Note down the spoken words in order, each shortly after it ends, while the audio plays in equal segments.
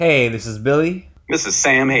Hey, this is Billy, This is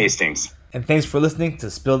Sam Hastings. and thanks for listening to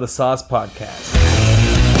Spill the Sauce podcast.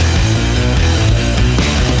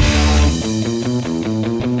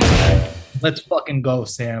 Let's fucking go,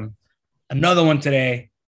 Sam. Another one today.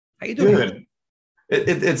 How you doing? Good.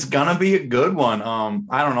 It's gonna be a good one.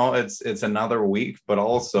 I don't know. It's another week, but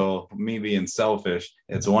also me being selfish,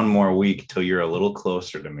 it's one more week till you're a little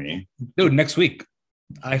closer to me. Dude, next week.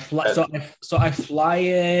 I fly I fly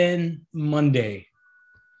in Monday.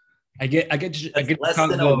 I get to Less than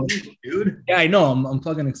a Chicago. week, dude. Yeah, I know. I'm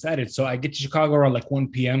fucking excited. So I get to Chicago around like 1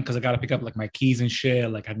 p.m. because I gotta pick up like my keys and shit.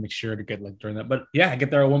 Like I'd make sure to get like during that. But yeah, I get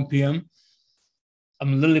there at 1 p.m.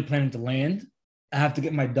 I'm literally planning to land. I have to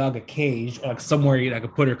get my dog a cage or like somewhere I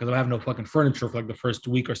could put her because I have no fucking furniture for like the first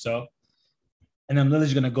week or so. And I'm literally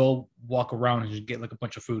just gonna go walk around and just get like a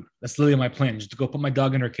bunch of food. That's literally my plan. Just to go put my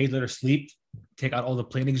dog in her cage, let her sleep, take out all the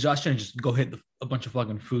plane exhaustion, and just go hit a bunch of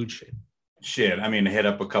fucking food shit. Shit. I mean, hit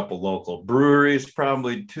up a couple local breweries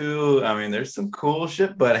probably too. I mean, there's some cool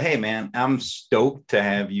shit, but hey, man, I'm stoked to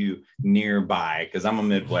have you nearby because I'm a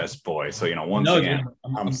Midwest boy. So once again, Dude,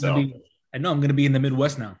 I'm gonna selfish. I know I'm gonna be in the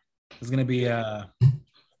Midwest now. It's gonna be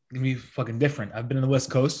fucking different. I've been in the West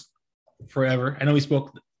Coast forever. I know we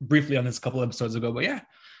spoke briefly on this a couple episodes ago, but yeah,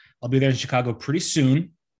 I'll be there in Chicago pretty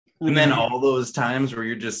soon. And then all those times where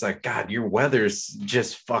you're just like, God, your weather's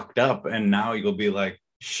just fucked up. And now you'll be like,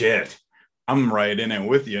 shit, I'm right in it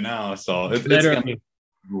with you now. So it's going to be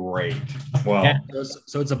great. Well, yeah,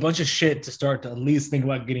 so it's a bunch of shit to start to at least think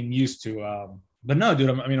about getting used to. But no, dude,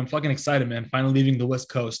 I'm fucking excited, man. Finally leaving the West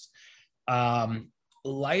Coast.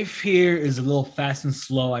 Life here is a little fast and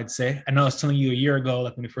slow, I'd say. I know I was telling you a year ago,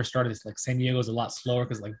 like when we first started, it's like San Diego's a lot slower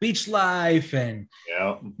because like beach life and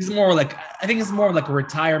yeah, it's more like I think it's more like a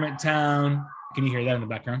retirement town. Can you hear that in the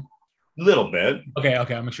background? little bit. Okay,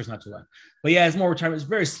 I'll make sure it's not too loud. But yeah, it's more retirement. It's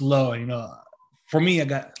very slow, and for me, I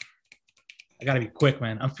gotta be quick,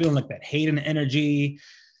 man. I'm feeling like that Hayden energy,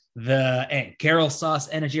 the Aunt Carol sauce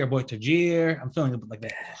energy, our boy Tajir. I'm feeling like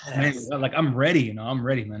that. Man, like I'm ready, I'm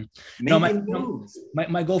ready, man. No,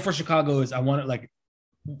 my goal for Chicago is I want to like,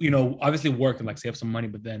 obviously work and like save some money,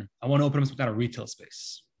 but then I want to open up some kind of retail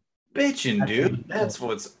space. Bitching, dude. That's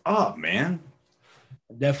what's up, man.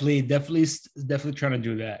 Definitely trying to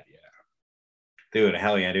do that. Yeah. Dude,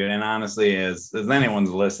 hell yeah, dude. And honestly, as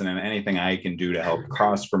anyone's listening, anything I can do to help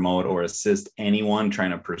cross promote or assist anyone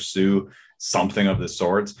trying to pursue something of the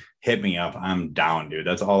sorts, hit me up. I'm down, dude.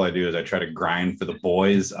 That's all I do is I try to grind for the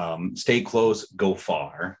boys. Stay close, go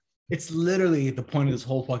far. It's literally the point of this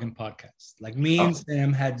whole fucking podcast. Like me and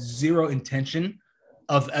Sam had zero intention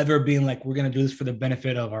of ever being like, we're going to do this for the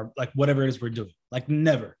benefit of our, like whatever it is we're doing. Like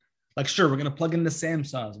never. Like, sure, we're going to plug in the Sam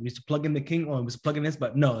sauce. We used to plug in the King oil. We used to plug in this,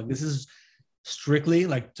 but no, like this is strictly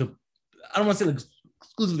like I don't want to say like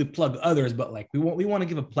exclusively plug others, but like we want to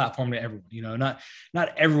give a platform to everyone.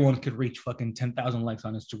 Not everyone could reach fucking 10,000 likes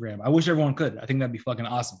on Instagram. I wish everyone could. I think that'd be fucking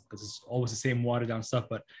awesome because it's always the same watered down stuff.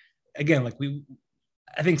 But again, like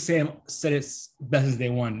I think Sam said it best as day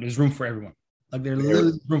one. There's room for everyone. Like there's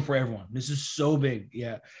literally room for everyone. This is so big.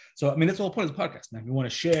 Yeah. So I mean that's the whole point of the podcast, man. We want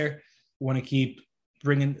to share, we want to keep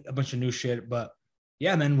bringing a bunch of new shit. But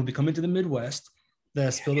yeah, man, we'll be coming to the Midwest. The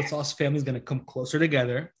Spill the Sauce family is going to come closer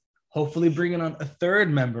together. Hopefully, bringing on a third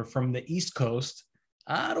member from the East Coast.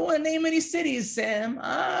 I don't want to name any cities, Sam. We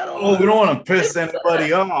don't want to piss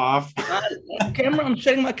anybody off. I'm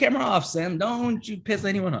shutting my camera off, Sam. Don't you piss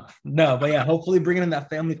anyone off. No, but yeah, hopefully bringing in that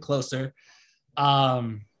family closer.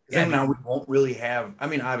 Yeah, now we won't really have. I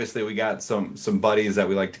mean, obviously, we got some buddies that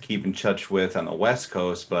we like to keep in touch with on the West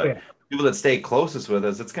Coast, but people that stay closest with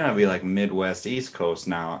us, it's gonna be like Midwest, East Coast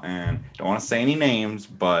now. And don't want to say any names,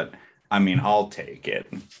 but I mean, I'll take it.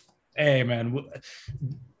 Hey, man.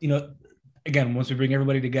 Again, once we bring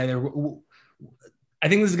everybody together, I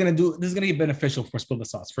think this is gonna be beneficial for Spill the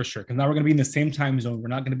Sauce for sure. Because now we're gonna be in the same time zone. We're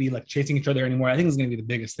not gonna be like chasing each other anymore. I think this is gonna be the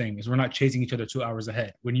biggest thing is we're not chasing each other 2 hours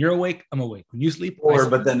ahead. When you're awake, I'm awake. When you sleep,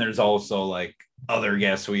 But then there's also like other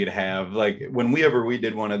guests we'd have. Like when we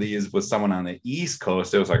did one of these with someone on the East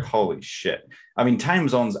Coast, it was like, holy shit. I mean, time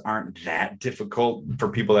zones aren't that difficult for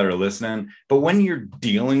people that are listening, but when you're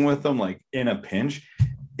dealing with them like in a pinch,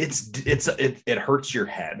 it hurts your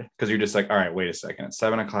head because you're just like, all right, wait a second, it's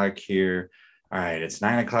 7:00 here. All right, it's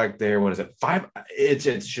 9:00 there. What is it? 5?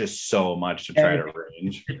 It's just so much to try to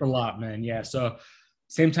arrange. It's a lot, man. Yeah. So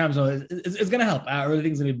same time zone, it's gonna help.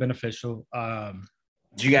 Everything's gonna be beneficial.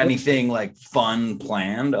 Do you got anything like fun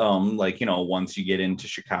planned? Once you get into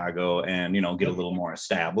Chicago and get a little more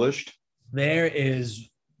established. There's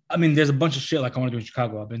a bunch of shit like I want to do in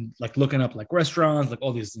Chicago. I've been like looking up like restaurants, like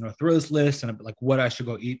all these, through this list and like what I should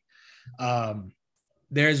go eat.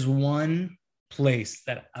 There's one place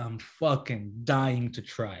that I'm fucking dying to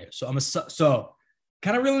try. So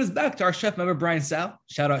kind of reeling this back to our chef, remember Brian Sal?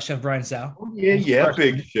 Shout out Chef Brian Sal. Oh, yeah,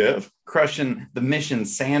 big chef. Crushing the Mission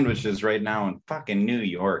sandwiches right now in fucking New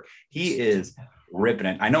York. He is ripping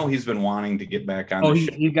it. I know he's been wanting to get back on.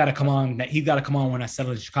 He's got to come on. He's got to come on when I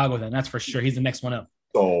settle in Chicago. Then that's for sure. He's the next one up.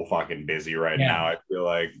 So fucking busy right now, I feel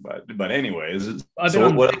like. But anyways, I've been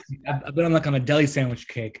on like on a deli sandwich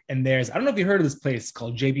kick, and I don't know if you heard of this place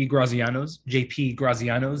called JP Graziano's.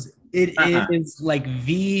 It is like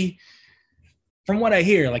from what I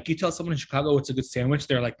hear, like you tell someone in Chicago it's a good sandwich,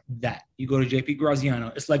 they're like that. You go to JP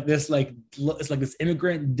Graziano, it's like this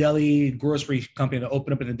immigrant deli grocery company that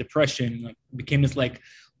opened up in the Depression, like became this like,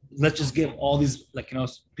 let's just give all these like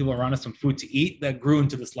people around us some food to eat, that grew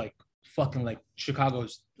into this like fucking like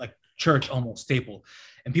Chicago's like church almost staple,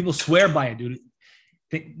 and people swear by it, dude.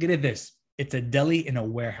 Get at this, it's a deli in a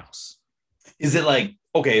warehouse. Is it like,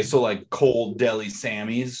 okay, so like cold deli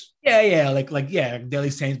Sammy's? Like deli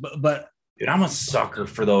Sammy's, but dude, I'm a sucker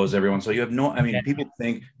for those, everyone. So you have people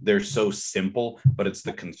think they're so simple, but it's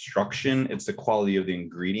the construction, it's the quality of the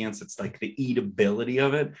ingredients, it's like the eatability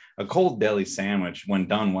of it. A cold deli sandwich, when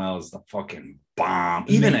done well, is the fucking bomb.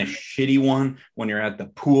 Even a shitty one when you're at the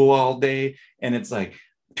pool all day and it's like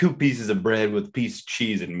 2 pieces of bread with a piece of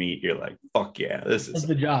cheese and meat, you're like, fuck yeah, this is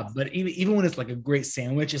the job. But even when it's like a great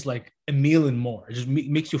sandwich, it's like a meal and more. It just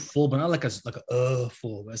makes you full, but not like a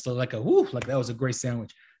full. It's like like that was a great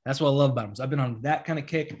sandwich. That's what I love about them. So I've been on that kind of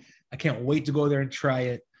kick. I can't wait to go there and try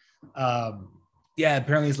it.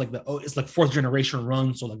 Apparently it's like 4th generation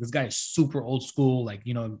run. So like this guy is super old school. Like,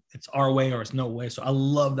 it's our way or it's no way. So I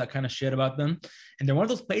love that kind of shit about them. And they're one of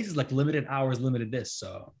those places like limited hours, limited this.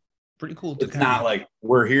 So pretty cool. It's not like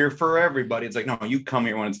we're here for everybody. It's like, no, you come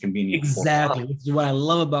here when it's convenient. Exactly. Which is what I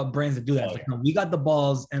love about brands that do that. It's like, no, we got the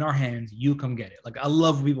balls in our hands. You come get it. Like, I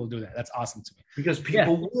love when people do that. That's awesome to me. Because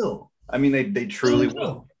people will. I mean, they truly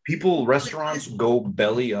will. Restaurants go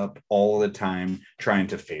belly up all the time trying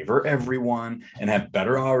to favor everyone and have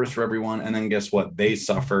better hours for everyone. And then guess what? They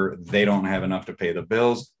suffer. They don't have enough to pay the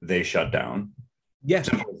bills. They shut down. Yeah.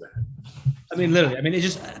 Simple as that. I mean, literally. I mean, it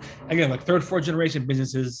just, again, like 3rd, 4th generation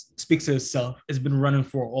businesses speaks to itself. It's been running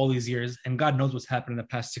for all these years. And God knows what's happened in the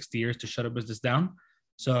past 60 years to shut a business down.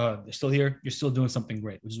 So they're still here. You're still doing something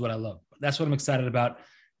great, which is what I love. That's what I'm excited about.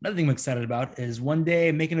 Another thing I'm excited about is one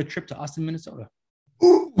day making a trip to Austin, Minnesota.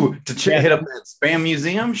 Ooh, hit up that spam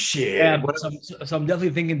museum. Shit. Yeah, so I'm definitely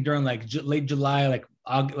thinking during like late July, like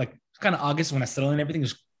kind of August when I settle in everything.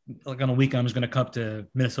 Just like on a weekend, I'm just gonna come up to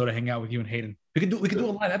Minnesota, hang out with you and Hayden. We could do a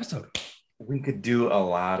live episode. We could do a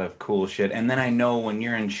lot of cool shit. And then I know when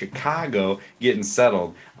you're in Chicago getting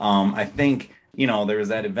settled, I think there was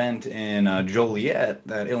that event in Joliet,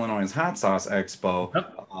 that Illinois Hot Sauce Expo.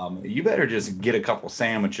 Yep. You better just get a couple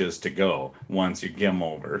sandwiches to go once you get them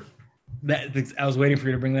over. I was waiting for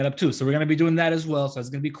you to bring that up too. So we're going to be doing that as well. So it's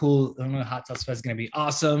going to be cool. Illinois Hot Sauce Fest is going to be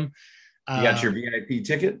awesome. You got your VIP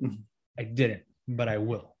ticket? I didn't, but I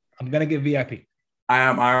will. I'm going to get VIP.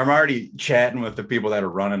 I'm already chatting with the people that are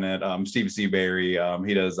running it. Steve Seabury,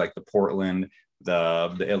 he does like the Portland,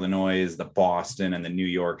 the Illinois, the Boston, and the New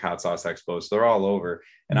York Hot Sauce Expos. So they're all over.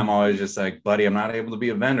 And I'm always just like, buddy, I'm not able to be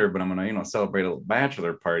a vendor, but I'm going to, celebrate a little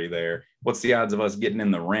bachelor party there. What's the odds of us getting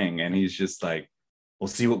in the ring? And he's just like, we'll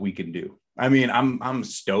see what we can do. I mean, I'm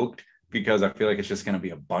stoked because I feel like it's just going to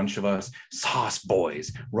be a bunch of us sauce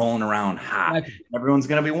boys rolling around hot. Everyone's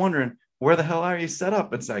going to be wondering, where the hell are you set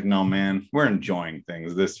up? It's like, no, man, we're enjoying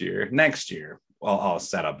things this year. Next year, well, I'll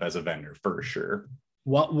set up as a vendor for sure.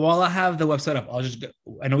 While I have the website up,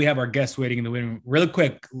 I know we have our guests waiting in the waiting. Really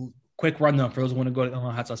quick rundown for those who want to go to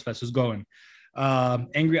Illinois Hot Sauce Fest. Who's going?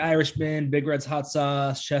 Angry Irishman, Big Red's Hot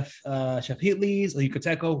Sauce, Chef Heatley's,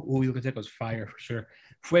 Yucateco. Yucateco's fire for sure.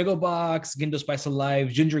 Fuego Box, Gindo Spice Alive,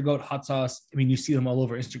 Ginger Goat Hot Sauce. I mean, you see them all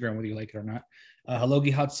over Instagram, whether you like it or not.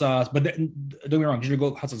 Halogi Hot Sauce, but don't get me wrong, Ginger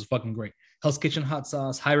Goat Hot Sauce is fucking great. Hell's Kitchen Hot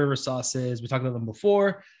Sauce, High River Sauces. We talked about them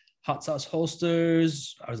before. Hot Sauce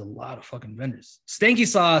Holsters. There's a lot of fucking vendors. Stanky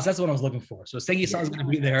Sauce, that's what I was looking for. So Stanky Sauce is going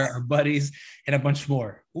to be there, our buddies, and a bunch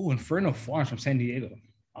more. Ooh, Inferno Farms from San Diego.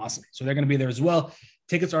 Awesome. So they're going to be there as well.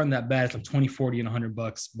 Tickets aren't that bad. It's like 20, 40, and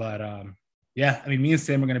 $100. But yeah, I mean, me and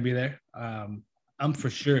Sam are going to be there. I'm for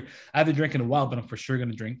sure. I haven't drank in a while, but I'm for sure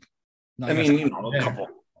going to drink. I mean, a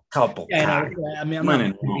couple. Yeah, I mean, I'm not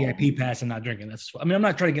in VIP pass and not drinking. I'm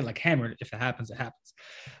not trying to get like hammered. If it happens, it happens.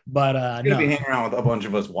 But I'm gonna be hanging around with a bunch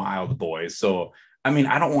of us wild boys. So I mean,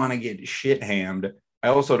 I don't want to get shit hammed. I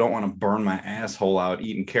also don't want to burn my asshole out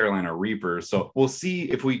eating Carolina Reapers. So we'll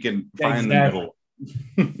see if we can find the middle.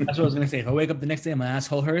 That's what I was gonna say. If I wake up the next day and my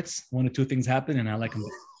asshole hurts, one of two things happen, and I like them.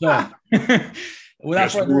 So Without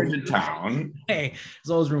Just further moved to ado, town. hey,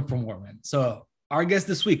 there's always room for more, man. So our guest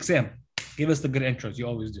this week, Sam, give us the good intros you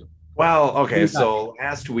always do. Well, okay, so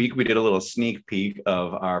last week we did a little sneak peek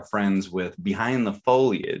of our friends with Behind the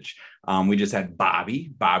Foliage. We just had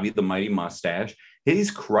Bobby the Mighty Mustache.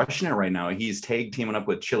 He's crushing it right now. He's tag teaming up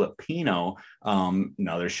with Chilipino,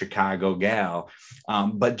 another Chicago gal,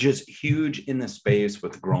 but just huge in the space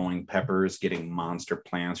with growing peppers, getting monster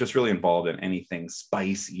plants, just really involved in anything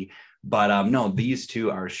spicy. But no, these two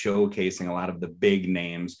are showcasing a lot of the big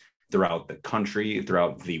names throughout the country,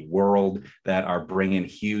 throughout the world, that are bringing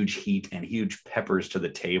huge heat and huge peppers to the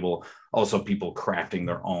table. Also, people crafting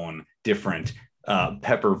their own different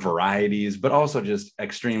pepper varieties, but also just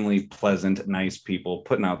extremely pleasant, nice people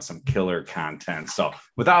putting out some killer content. So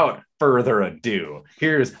without further ado,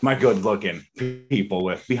 here's my good looking people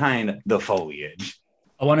with Behind the Foliage.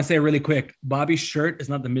 I want to say really quick, Bobby's shirt is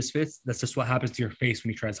not the Misfits. That's just what happens to your face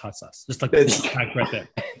when he tries hot sauce. Just like this fact right there.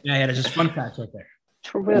 Yeah, that's just fun facts right there.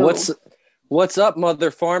 True. What's up, mother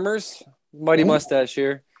farmers? Mighty Mustache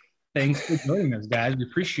here. Thanks for joining us, guys. We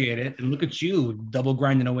appreciate it. And look at you, double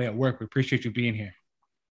grinding away at work. We appreciate you being here.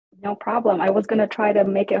 No problem. I was going to try to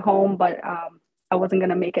make it home, but I wasn't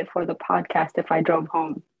going to make it for the podcast if I drove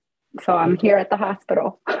home. So I'm here at the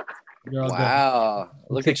hospital. Wow.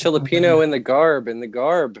 Look at Chilipino in the garb.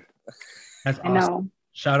 That's awesome. I know.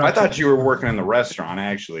 Shout out. I thought you were working in the restaurant,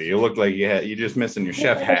 actually. You looked like you just missing your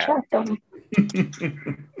chef hat.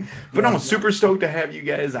 But I'm super stoked to have you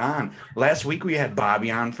guys on. Last week we had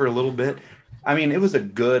Bobby on for a little bit. I mean, it was a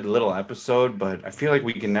good little episode, but I feel like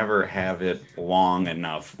we can never have it long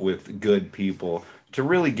enough with good people to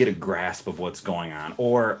really get a grasp of what's going on.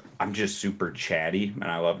 Or I'm just super chatty,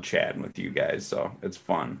 and I love chatting with you guys, so it's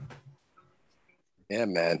fun. Yeah,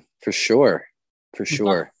 man, for sure. We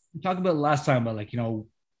talked about it last time about, like,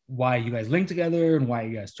 why you guys linked together and why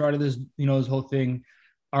you guys started this, this whole thing.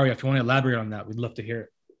 Ari, if you want to elaborate on that, we'd love to hear it.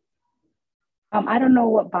 I don't know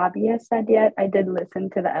what Bobby has said yet. I did listen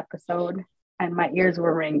to the episode and my ears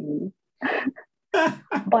were ringing.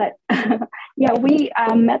 But yeah, we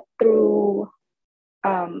met through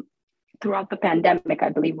throughout the pandemic, I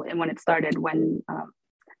believe, when it started, when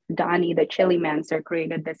Donnie, the Chili Mancer,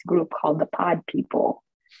 created this group called the Pod People.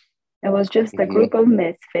 It was just a group of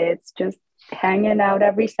misfits just hanging out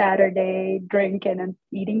every Saturday, drinking and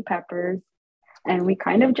eating peppers. And we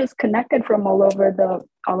kind of just connected from all over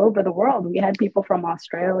the world. We had people from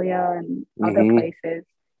Australia and other places.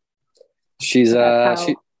 She's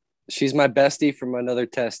she's my bestie from another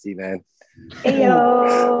testy, man.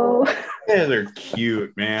 Ayo. Yeah, they're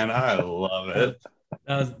cute, man. I love it.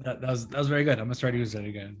 That was very good. I'm gonna start using it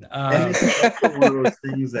again. And it's one of those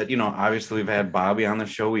things that, obviously we've had Bobby on the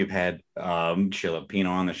show, we've had Chilipino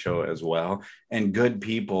on the show as well, and good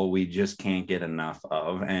people we just can't get enough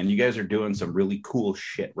of. And you guys are doing some really cool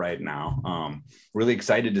shit right now. Really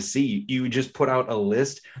excited to see. You just put out a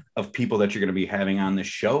list of people that you're going to be having on the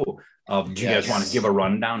show. Do you guys want to give a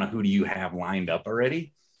rundown of who do you have lined up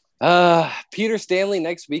already? Peter Stanley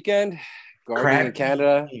next weekend. Gardening in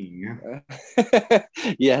Canada.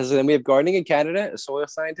 Yes, and then we have Gardening in Canada, a soil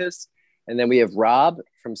scientist. And then we have Rob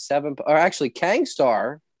from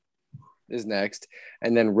Kangstar is next.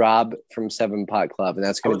 And then Rob from 7 Pot Club. And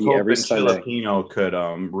that's going to be every Sunday. Chilipino could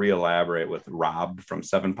re-elaborate with Rob from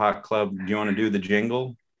 7 Pot Club. Do you want to do the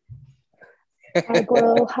jingle? I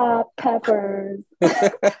grow hot peppers.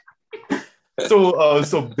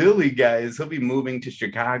 So Billy, guys, he'll be moving to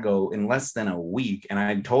Chicago in less than a week. And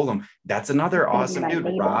I told him that's another awesome dude.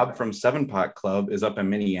 Rob from 7 Pot Club is up in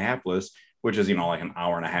Minneapolis, which is, like an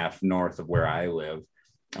hour and a half north of where I live.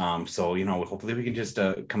 So, hopefully we can just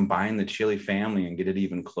combine the Chili family and get it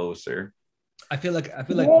even closer. I feel like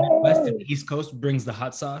West and East Coast brings the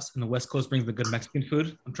hot sauce and the West Coast brings the good Mexican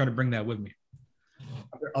food. I'm trying to bring that with me.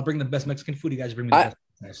 I'll bring the best Mexican food. You guys bring me the best.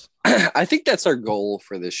 Nice. I think that's our goal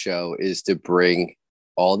for this show, is to bring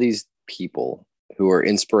all these people who are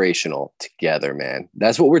inspirational together, man.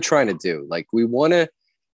 That's what we're trying to do. Like, we want to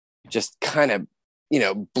just kind of,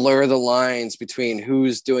 blur the lines between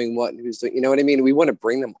who's doing what and who's doing, you know what I mean? We want to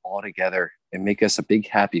bring them all together and make us a big,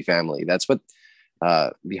 happy family. That's what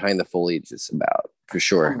Behind the Foliage is about, for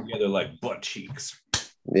sure. Come together like butt cheeks.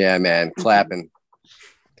 Yeah, man. Clapping.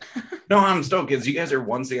 No, I'm stoked because you guys are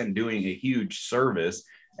once again doing a huge service.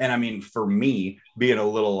 And I mean, for me, being a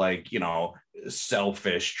little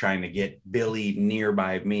selfish, trying to get Billy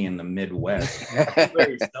nearby me in the Midwest, it's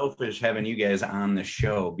very selfish having you guys on the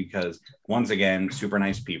show because, once again, super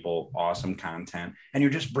nice people, awesome content, and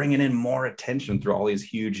you're just bringing in more attention through all these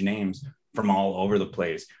huge names from all over the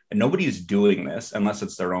place. And nobody's doing this unless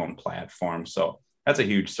it's their own platform. So that's a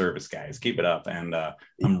huge service, guys. Keep it up. And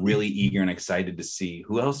I'm really eager and excited to see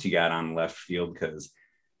who else you got on left field, because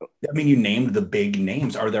I mean, you named the big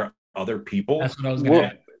names. Are there other people? That's what I was going to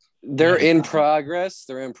ask. They're in progress.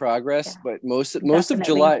 But most of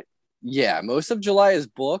July, most of July is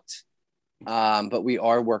booked. But we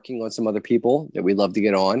are working on some other people that we'd love to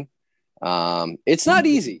get on. It's not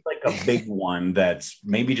easy. Like a big one that's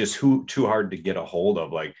maybe just too hard to get a hold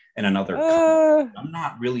of, like in another I'm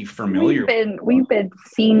not really familiar. We've been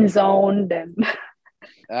scene zoned, and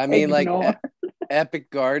I mean, like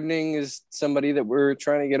Epic Gardening is somebody that we're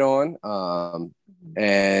trying to get on.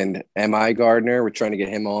 And MI Gardner, we're trying to get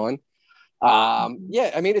him on. I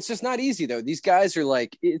mean, it's just not easy though. These guys are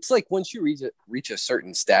like, it's like once you reach a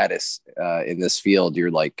certain status in this field,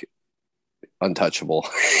 you're like untouchable.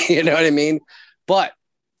 You know what I mean? But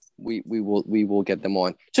we will get them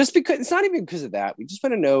on, just because it's not even because of that. We just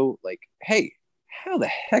want to know, like, hey, how the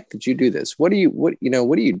heck did you do this? What are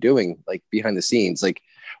you doing, like, behind the scenes? Like,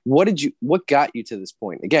 what got you to this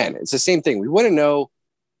point? Again, it's the same thing. We want to know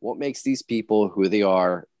what makes these people who they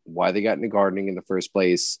are, why they got into gardening in the first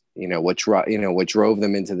place, what drove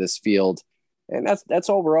them into this field. And that's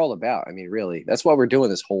all we're all about. I mean, really, that's why we're doing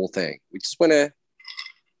this whole thing. We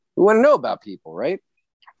want to know about people, right?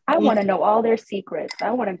 I want to know all their secrets.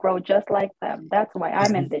 I want to grow just like them. That's why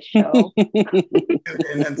I'm in this show.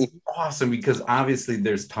 And that's awesome, because obviously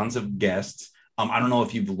there's tons of guests. I don't know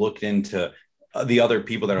if you've looked into the other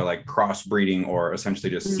people that are like crossbreeding or essentially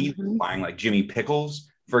just seed supplying, like Jimmy Pickles,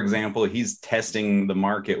 for example. He's testing the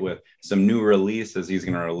market with some new releases he's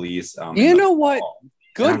going to release. You know what?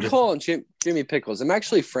 Good call on Jimmy Pickles. I'm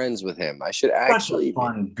actually friends with him. I should actually.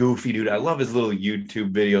 Fun, goofy dude. I love his little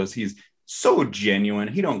YouTube videos. He's so genuine.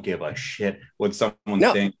 He don't give a shit what someone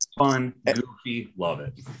thinks. Fun, goofy, love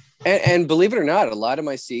it. And believe it or not, a lot of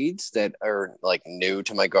my seeds that are like new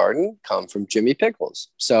to my garden come from Jimmy Pickles.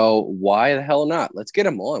 So why the hell not? Let's get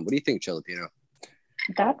him on. What do you think, Chilipino?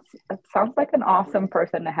 That sounds like an awesome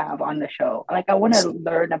person to have on the show. Like, I want to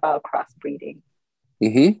learn about crossbreeding.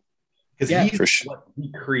 Mm-hmm. Because for sure. What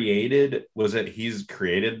he created, he's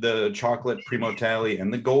created the chocolate Primo Tally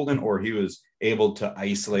and the golden, or he was able to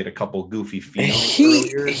isolate a couple goofy females?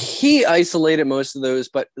 He isolated most of those,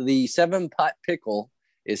 but the 7-pot pickle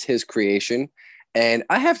is his creation. And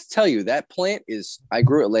I have to tell you, that plant I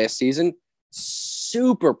grew it last season,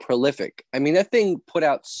 super prolific. I mean, that thing put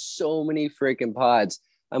out so many freaking pods.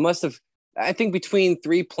 I think between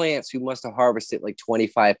 3 plants, we must have harvested like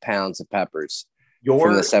 25 pounds of peppers.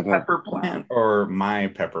 Your pepper plant or my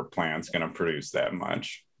pepper plant's going to produce that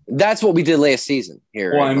much? That's what we did last season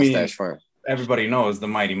here at Mustache Farm. Everybody knows the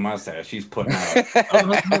Mighty Mustache. He's putting out.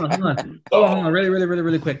 Hold on.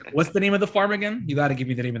 Really quick. What's the name of the farm again? You got to give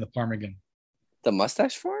me the name of the farm again. The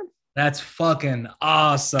Mustache Farm? That's fucking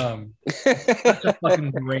awesome. That's a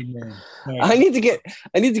fucking great name. I need to get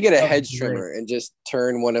a hedge trimmer and just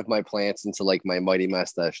turn one of my plants into like my Mighty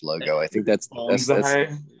Mustache logo. I think that's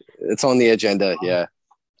it's on the agenda. Yeah,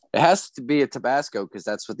 it has to be a Tabasco because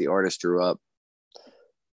that's what the artist drew up.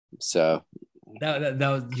 So that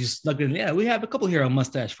was, you snuck in. Yeah, we have a couple here on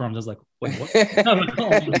Mustache Farms. I was like, wait, what?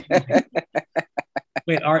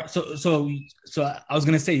 Wait, all right. So I was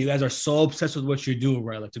gonna say, you guys are so obsessed with what you're doing,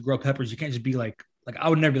 right? Like, to grow peppers, you can't just be like I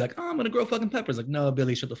would never be like, oh, I'm gonna grow fucking peppers. Like, no,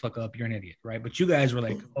 Billy, shut the fuck up. You're an idiot, right? But you guys were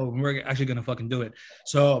like, oh, we're actually gonna fucking do it.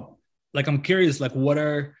 So, like, I'm curious, like,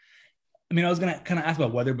 I was gonna kind of ask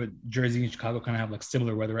about weather, but Jersey and Chicago kind of have like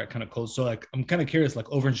similar weather, right? Kind of cold. So, like, I'm kind of curious, like,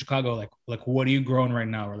 over in Chicago, like what are you growing right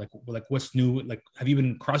now, or like what's new? Like, have you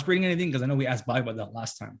been crossbreeding anything? Because I know we asked Bobby about that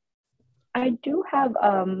last time. I do have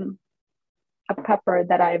a pepper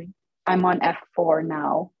that I'm on F4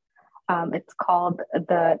 now. It's called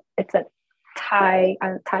it's a Thai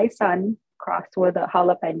Sun crossed with a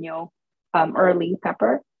jalapeno early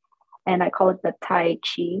pepper, and I call it the Tai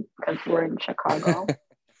Chi because we're in Chicago.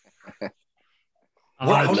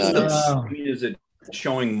 Is it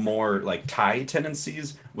showing more like Thai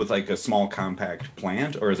tendencies with like a small compact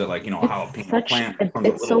plant, or is it like, jalapeno plant?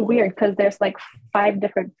 It's so weird because there's like 5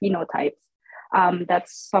 different phenotypes.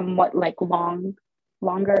 That's somewhat like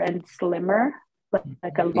longer and slimmer,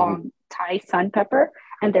 like a long Thai sun pepper,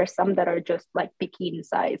 and there's some that are just like bikini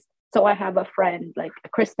size. So I have a friend, like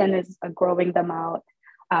Kristen is growing them out.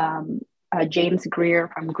 James Greer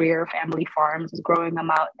from Greer Family Farms is growing them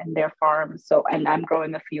out in their farms. So, and I'm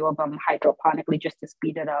growing a few of them hydroponically just to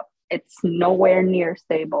speed it up. It's nowhere near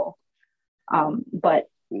stable, but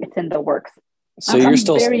it's in the works. So you're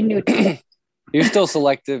still very new to it. You're still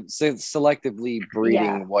selectively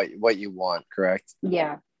breeding what you want, correct?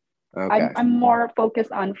 Yeah. Okay. I'm more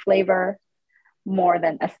focused on flavor more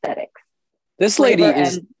than aesthetics. This lady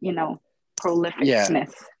is,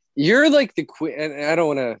 prolificness. You're like the queen, and I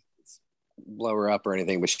don't want to blow her up or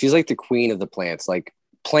anything, but she's like the queen of the plants. Like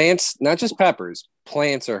plants, not just peppers,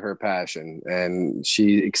 plants are her passion, and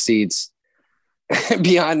she exceeds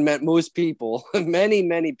beyond most people,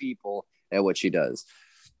 many people at what she does.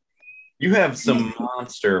 You have some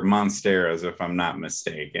monsteras, if I'm not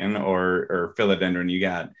mistaken, or philodendron. You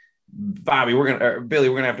got Bobby. Billy.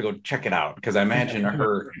 We're gonna have to go check it out because I imagine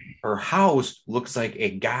her house looks like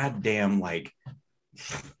a goddamn like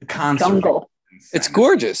Jungle. It's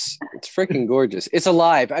gorgeous. It's freaking gorgeous. It's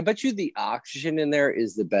alive. I bet you the oxygen in there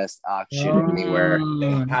is the best oxygen anywhere.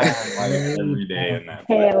 Every day in that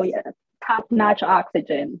Hell place. yeah. Top-notch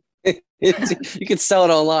oxygen. You can sell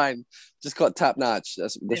it online. Just call it Top Notch.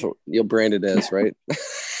 That's what you'll brand it as, right?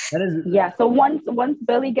 That is Yeah. So once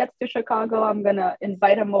Billy gets to Chicago, I'm gonna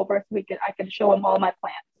invite him over so I can show him all my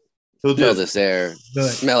plants. He'll Smell just this air. do it.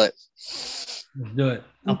 Smell it. Let's do it.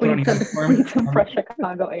 I'll put on a uniform. Some fresh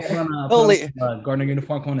Chicago air. Put on a gardener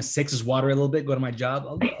uniform. Go on a 6, just water a little bit. Go to my job.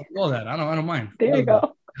 I'll do all that. I don't mind. There you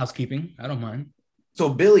go. Housekeeping. I don't mind. So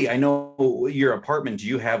Billy, I know your apartment. Do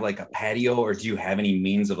you have like a patio, or do you have any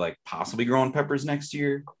means of like possibly growing peppers next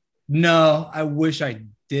year? No, I wish I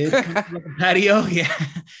did like a patio. Yeah.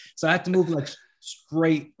 So I had to move like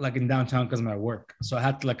straight like in downtown because of my work. So I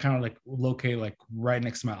had to like kind of like locate like right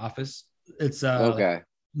next to my office. It's Okay.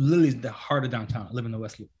 literally the heart of downtown. I live in the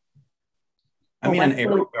West Loop. I mean, an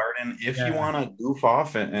aero garden, if you Yeah. want to goof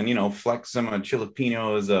off and you know, flex some of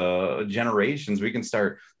Chilipino's generations, we can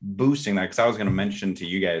start boosting that. Because I was going to mention to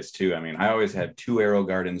you guys too. I mean, I always had 2 aero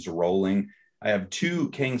gardens rolling. I have 2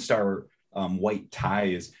 King Star white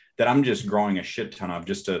ties that I'm just growing a shit ton of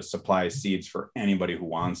just to supply seeds for anybody who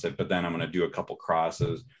wants it. But then I'm going to do a couple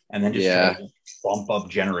crosses and then just try to bump up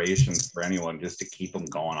generations for anyone just to keep them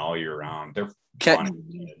going all year round. They're fun.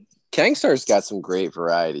 Kangstar's got some great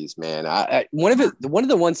varieties, man. One of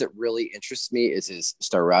the ones that really interests me is his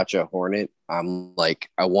Staracha Hornet. I'm like,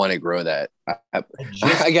 I want to grow that. I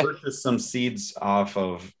just purchased some seeds off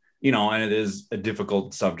of, you know, and it is a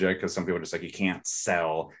difficult subject because some people are just like, you can't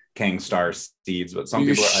sell Kangstar seeds, but some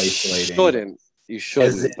people are isolating. You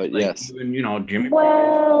shouldn't, but like, yes. even, you know, Jimmy.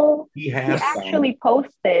 Well, he you has actually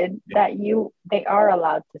posted that they are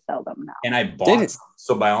allowed to sell them now. and I bought some.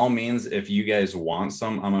 So by all means, if you guys want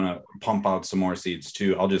some, I'm gonna pump out some more seeds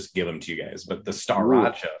too. I'll just give them to you guys. But the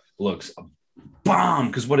Staracha looks a bomb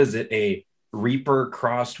because what is it? A Reaper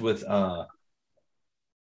crossed with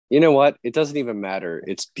You know what? It doesn't even matter.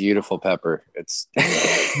 It's beautiful pepper. It's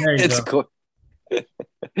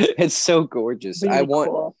it's so gorgeous. Really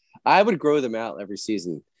cool. I would grow them out every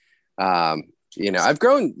season. You know, I've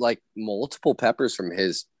grown like multiple peppers from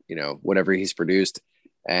his, you know, whatever he's produced,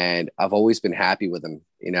 and I've always been happy with them.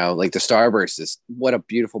 You know, like the Starburst is what a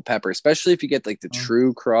beautiful pepper, especially if you get like the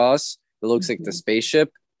true cross that looks like the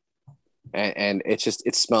spaceship, and it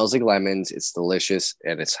smells like lemons. It's delicious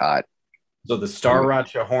and it's hot. So the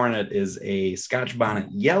Staracha Hornet is a Scotch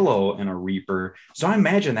bonnet yellow and a Reaper. So I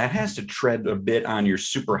imagine that has to tread a bit on your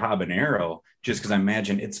Super Habanero, just because I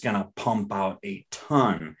imagine it's going to pump out a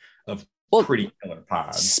ton of pretty killer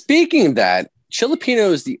pods. Speaking of that,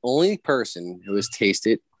 Chilipino is the only person who has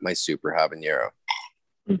tasted my Super Habanero.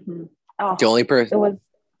 Mm-hmm. Oh, the only person. It was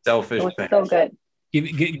selfish. It was so good.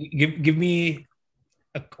 Give me.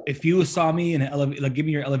 If you saw me in an elevator, like give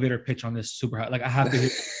me your elevator pitch on this Super Hot. Like I have to,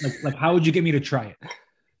 like how would you get me to try it?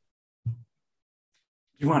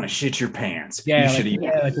 You want to shit your pants? Yeah, you like, should eat.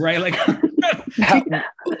 Yeah, like right, like.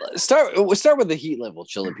 We'll start with the heat level,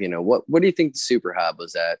 Chilipino. What do you think the Super Hab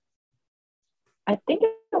was at? I think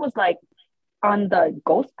it was like on the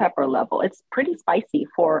ghost pepper level. It's pretty spicy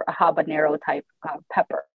for a habanero type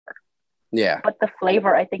pepper. Yeah, but the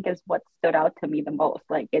flavor I think is what stood out to me the most.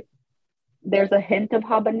 Like there's a hint of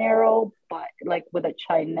habanero, but like with a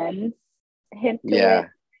Chinese hint to it.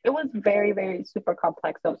 It was very, very super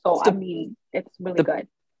complex. So I mean, it's really good.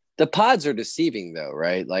 The pods are deceiving though,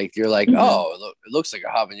 right? Like you're like, oh, it looks like a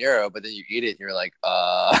habanero, but then you eat it and you're like,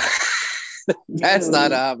 that's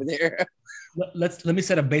not a habanero. Let me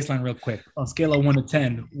set a baseline real quick. On a scale of 1 to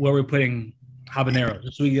 10, where we're putting habanero,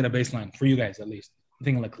 just so we get a baseline for you guys at least. I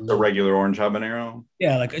think like the regular orange habanero.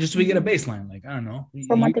 Yeah, like just so we get a baseline. Like I don't know.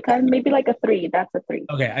 From 1 to 10, maybe like a 3. That's a 3.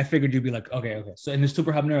 Okay, I figured you'd be like, okay. So in the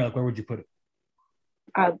Super Habanero, like where would you put it?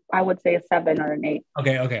 I would say a 7 or an 8.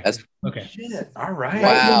 Okay. That's okay. Shit. All right.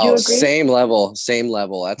 Wow. Same level.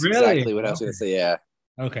 That's really? Exactly what I was going to say. Yeah.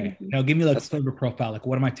 Okay. Now give me like flavor profile. Like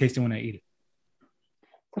what am I tasting when I eat it?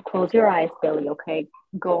 So close your eyes, Billy. Okay,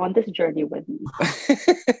 go on this journey with me.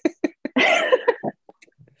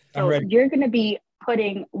 So you're going to be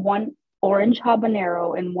putting one orange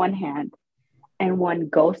habanero in one hand and one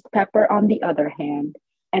ghost pepper on the other hand,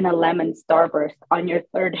 and a lemon starburst on your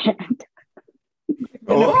third hand.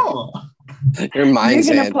 Oh, Your mind's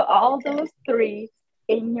You're gonna hand. put all those three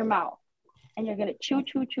in your mouth, and you're gonna chew,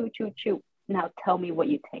 chew, chew, chew, chew. Now tell me what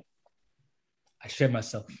you taste. I shit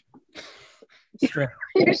myself. Straight.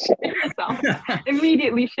 You shit yourself.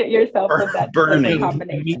 Immediately shit yourself with that Burning.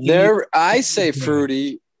 combination. I say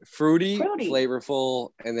fruity, Fruity. flavorful,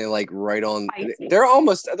 and then like right on. Spicy. They're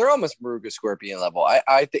almost Maruga Scorpion level.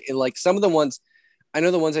 I think like some of the ones, I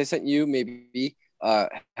know the ones I sent you maybe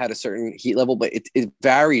had a certain heat level, but it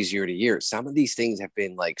varies year to year. Some of these things have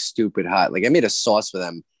been like stupid hot. Like I made a sauce for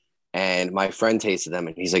them, and my friend tasted them,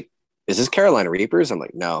 and he's like, "Is this Carolina Reapers?" I'm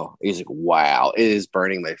like, "No." He's like, "Wow, it is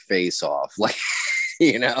burning my face off." Like,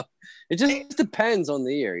 it just depends on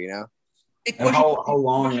the year, and how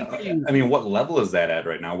long? I mean, what level is that at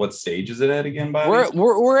right now? What stage is it at again, Bobby?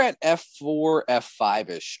 We're at F4, F5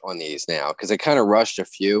 ish on these now because I kind of rushed a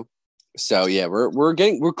few. So yeah,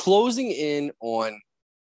 we're closing in on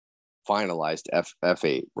finalized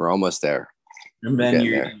F8. We're almost there. And then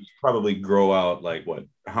you probably grow out like what?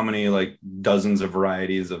 How many like dozens of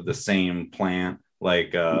varieties of the same plant?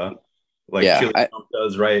 Like Chili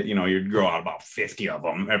does, right? You'd grow out about 50 of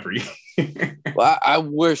them every year. Well, I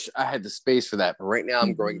wish I had the space for that, but right now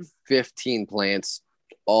I'm growing 15 plants,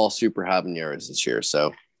 all super habaneros this year.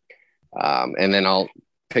 So, and then I'll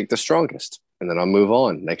pick the strongest, and then I'll move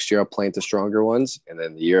on. Next year I'll plant the stronger ones, and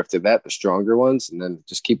then the year after that the stronger ones, and then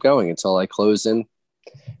just keep going until I close in.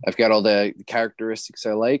 I've got all the characteristics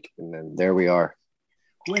I like, and then there we are.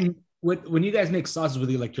 When you guys make sauces with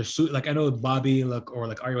like your soup, like I know Bobby or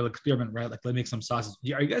Ari will experiment, right? Like they make some sauces.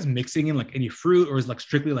 Are you guys mixing in like any fruit, or is it like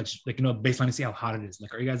strictly like baseline to see how hot it is?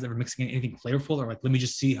 Like, are you guys ever mixing in anything flavorful, or like let me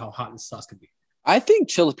just see how hot this sauce could be? I think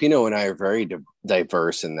Chilipino and I are very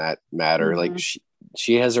diverse in that matter. Mm-hmm. Like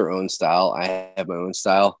she has her own style. I have my own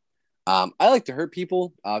style. I like to hurt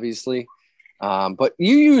people, obviously. But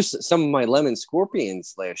you used some of my lemon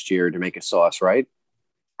scorpions last year to make a sauce, right?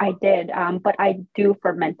 I did, but I do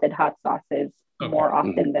fermented hot sauces more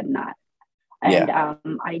often than not. And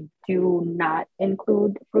I do not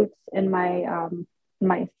include fruits in my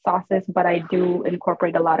my sauces, but I do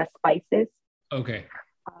incorporate a lot of spices. Okay.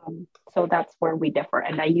 So that's where we differ.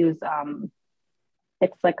 And I use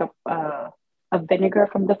it's like a vinegar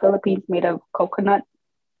from the Philippines made of coconut.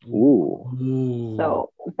 Ooh. So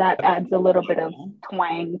that adds a little bit of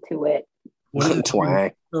twang to it.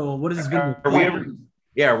 Twang. So what is this vinegar?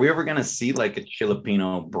 Are we ever gonna see like a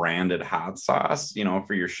Chilipino branded hot sauce,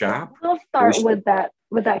 for your shop? We'll start with that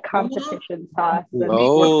competition sauce. I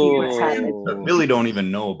really don't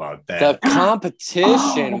even know about that. The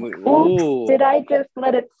competition. Oops, did I just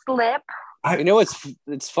let it slip?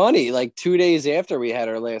 It's funny. Like 2 days after we had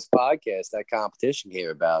our last podcast, that competition came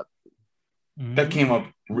about. That came up.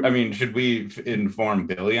 I mean, should we inform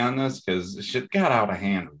Billy on this? Because shit got out of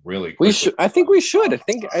hand really quickly. We should. I think we should. I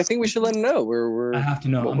think we should let him know. I have to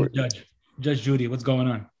know. I'm the judge. Judge Judy, what's going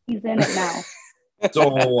on? He's in it now.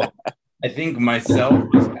 So I think myself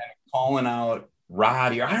was kind of calling out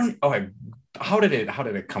Roddy. How did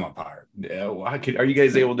it come apart? Are you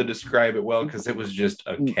guys able to describe it well? Because it was just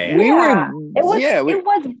a chaos. It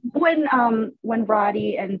was when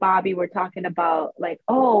Roddy and Bobby were talking about like,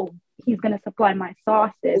 he's going to supply my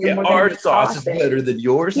sauces. Yeah, our sauce is better than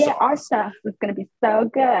your sauce. Yeah, our sauce is going to be so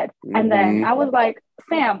good. Mm-hmm. And then I was like,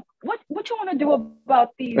 Sam, what you want to do about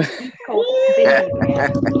these East Coast things,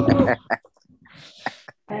 man?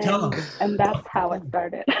 And that's how it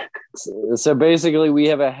started. So basically, we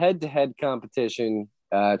have a head-to-head competition.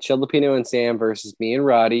 Chilipino and Sam versus me and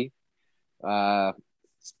Roddy.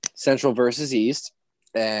 Central versus East.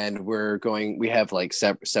 And we have like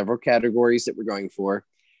several categories that we're going for.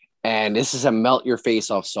 And this is a melt your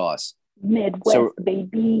face off sauce. Midwest,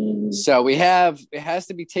 baby. So it has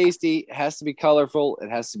to be tasty, it has to be colorful,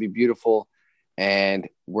 it has to be beautiful. And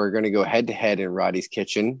we're going to go head to head in Roddy's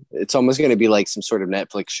kitchen. It's almost going to be like some sort of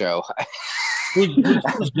Netflix show. Who's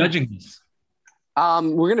judging this?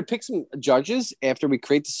 We're going to pick some judges after we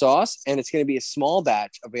create the sauce, and it's going to be a small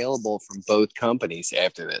batch available from both companies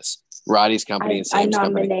after this. Roddy's company and Sam's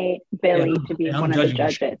company. I nominate Billy to be one of the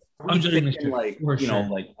judges. I'm judging like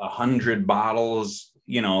 100 bottles.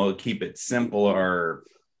 Keep it simple, or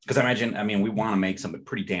because we want to make something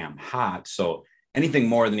pretty damn hot. So anything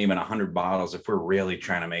more than even 100 bottles, if we're really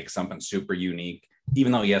trying to make something super unique,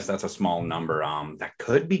 even though yes, that's a small number, that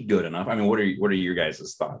could be good enough. I mean, what are your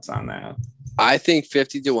guys' thoughts on that? I think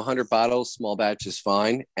 50 to 100 bottles, small batch is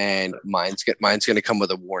fine, and mine's going to come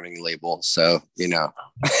with a warning label. So All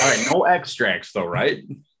right, no extracts though, right?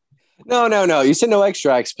 No. You said no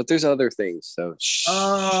extracts, but there's other things. So.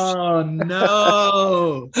 Oh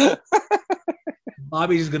no!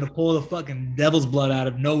 Bobby's just gonna pull the fucking devil's blood out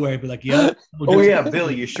of nowhere and be like, "Yep." Oh yeah,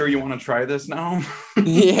 Billy, you sure you want to try this now?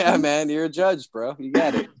 Yeah, man, you're a judge, bro. You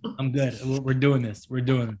got it. I'm good. We're doing this. We're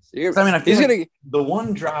doing this. I mean, I feel like the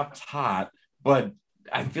one dropped hot, but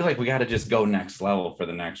I feel like we got to just go next level for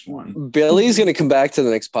the next one. Billy's gonna come back to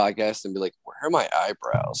the next podcast and be like, "Where are my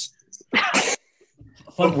eyebrows?"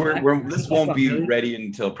 But this won't be ready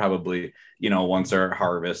until probably once our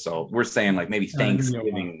harvest. So we're saying like maybe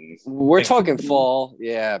Thanksgiving. We're talking fall,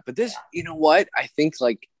 yeah. But this, you know what? I think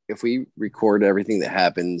like if we record everything that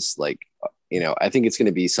happens, like I think it's going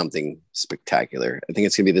to be something spectacular. I think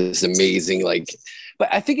it's going to be this amazing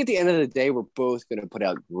But I think at the end of the day, we're both going to put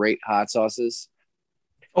out great hot sauces.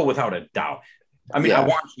 Oh, without a doubt. I mean, I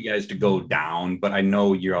want you guys to go down, but I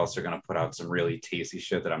know you're also going to put out some really tasty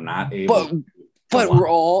shit that I'm not able. But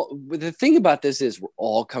the thing about this is we're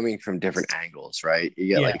all coming from different angles, right?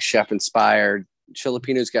 You get like chef inspired.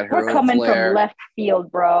 Filipino's got her own flair. We're coming from left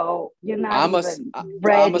field, bro. You're not even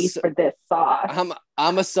ready for this sauce.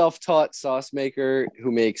 I'm a self-taught sauce maker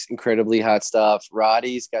who makes incredibly hot stuff.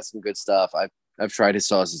 Roddy's got some good stuff. I've tried his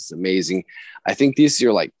sauce. It's amazing. I think these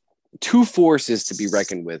are like two forces to be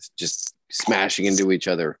reckoned with, just smashing into each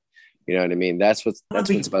other. You know what I mean? That's what's about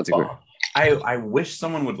to go. I wish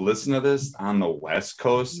someone would listen to this on the West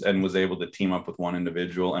Coast and was able to team up with one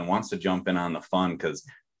individual and wants to jump in on the fun, because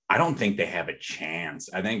I don't think they have a chance.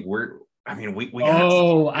 I think we I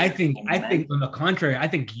think on the contrary, I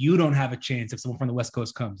think you don't have a chance if someone from the West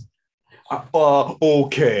Coast comes.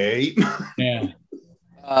 Okay. Yeah.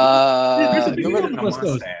 Remember the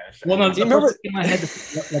mustache. Well, no, do you remember in my head?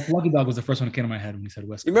 Like Lucky Dog was the first one that came to my head when he said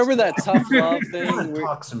West Coast. You remember that tough love thing? I want to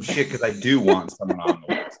talk some shit because I do want someone on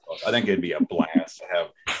the West Coast. I think it'd be a blast to have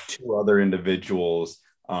two other individuals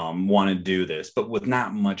want to do this, but with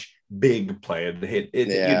not much big play.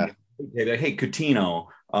 Hey, Coutinho,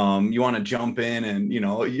 you want to jump in and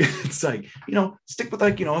it's like stick with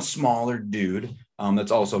a smaller dude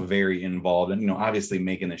that's also very involved and obviously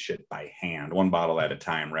making the shit by hand, one bottle at a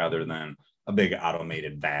time, rather than a big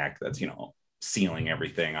automated vac that's sealing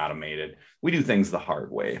everything automated. We do things the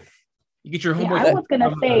hard way. You get your homework. I was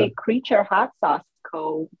gonna say Creature Hot Sauce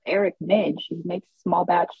Co. Eric Midge. He makes small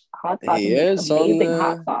batch hot sauce. He is amazing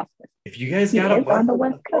hot sauce. If you guys got on the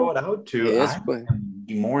West Coast, throw it out to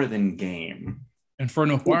be more than game.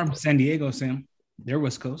 Inferno Farm, San Diego, Sam. They're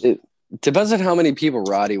West Coast. It depends on how many people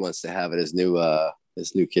Roddy wants to have at his new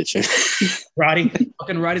kitchen. Roddy's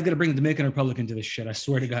gonna bring the Dominican Republic into this shit. I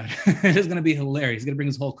swear to God, it's gonna be hilarious. He's gonna bring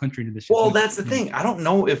his whole country into this shit. Well, that's the thing. I don't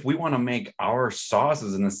know if we want to make our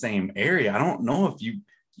sauces in the same area. I don't know if you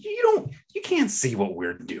can't see what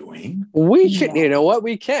we're doing. We can, you know what?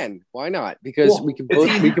 We can. Why not? Because we can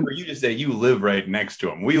both. We can. For you to say you live right next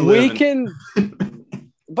to him.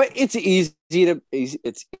 But it's easy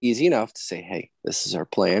enough to say, hey, this is our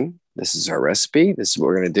plan. This is our recipe. This is what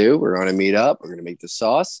we're going to do. We're going to meet up. We're going to make the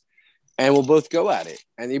sauce and we'll both go at it.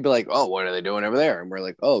 And you'd be like, oh, what are they doing over there? And we're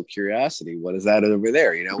like, oh, curiosity. What is that over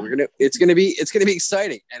there? It's going to be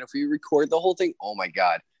exciting. And if we record the whole thing, oh my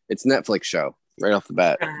God, it's a Netflix show right off the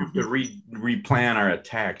bat. We're going to have to replan our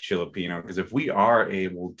attack, Filipino, because if we are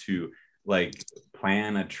able to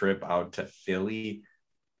plan a trip out to Philly,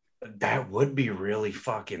 that would be really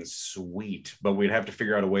fucking sweet, but we'd have to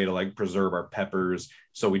figure out a way to preserve our peppers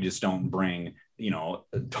so we just don't bring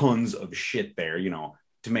tons of shit there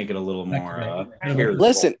to make it a little more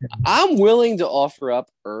listen, I'm willing to offer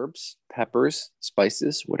up herbs, peppers,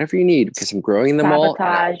 spices, whatever you need, because I'm growing them all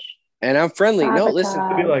and I'm friendly. No, listen,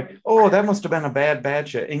 to be like, oh, that must have been a bad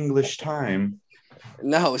batch of English thyme.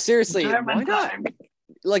 No, seriously, why not?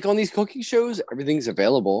 On these cooking shows, everything's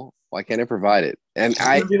available. Why can't I provide it? And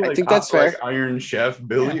I think that's fair. Iron Chef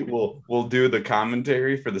Billy will do the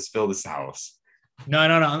commentary for this Fill This House. No.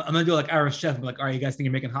 I'm gonna do Irish Chef. I'm all right, you guys think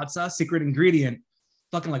you're making hot sauce? Secret ingredient,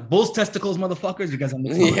 fucking bull's testicles, motherfuckers. You guys,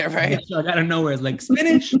 yeah, right. Out of nowhere, it's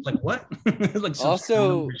spinach. What?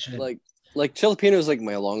 Also, Filipino is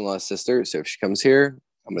my long lost sister. So if she comes here,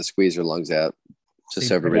 I'm gonna squeeze her lungs out, just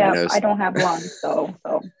so everybody knows. I don't have lungs, so.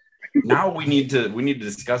 Now we need to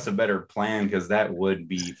discuss a better plan, because that would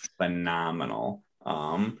be phenomenal.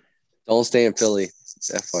 Don't stay in Philly,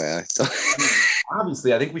 FYI.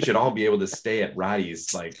 Obviously, I think we should all be able to stay at Roddy's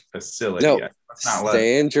facility. No,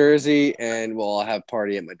 stay in Jersey, and we'll all have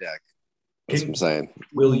party at my deck. That's what I'm saying.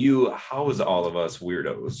 Will you house all of us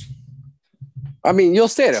weirdos? I mean, you'll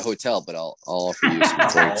stay at a hotel, but I'll offer you some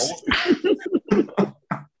drinks.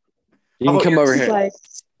 You can come over here.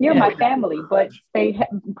 You're my family, but stay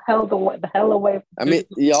the hell away. I mean,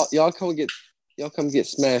 y'all come y'all come get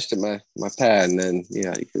smashed at my pad, and then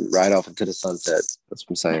you can ride off into the sunset. That's what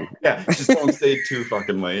I'm saying. Yeah, just don't stay too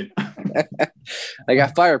fucking late. I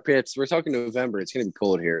got fire pits. We're talking November. It's gonna be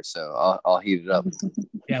cold here, so I'll heat it up.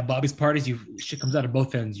 Yeah, Bobby's parties, shit comes out of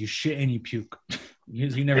both ends. You shit and you puke.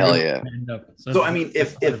 You never Hell yeah. end up. So I mean,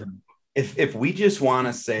 if we just want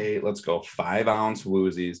to say, let's go 5-ounce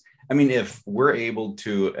woozies. I mean, if we're able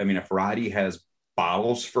to, I mean, if Roddy has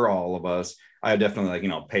bottles for all of us, I would definitely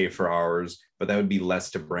pay for ours, but that would be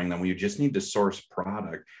less to bring them. We just need to source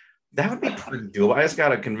product. That would be pretty doable. I just got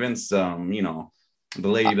to convince, the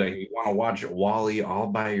lady that you want to watch Wall-E all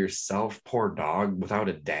by yourself, poor dog, without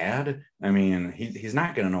a dad. I mean, he's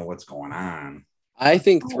not going to know what's going on. I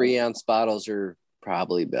think 3-ounce bottles are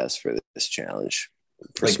probably best for this challenge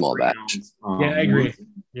for small batch. Yeah, I agree.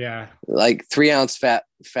 Yeah. Like 3-ounce fat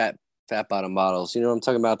bottom bottles. You know what I'm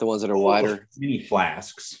talking about? The ones that are wider. Mini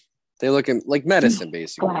flasks. They look like medicine,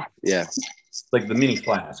 basically. Yeah. Like the mini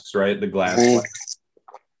flasks, right? The glass.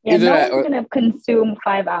 Yeah, no one's going to consume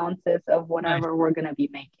 5 ounces of whatever we're going to be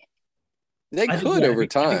making. They could over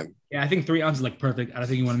time. I think 3 ounces is like perfect. I don't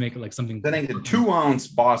think you want to make it like something. I think the 2-ounce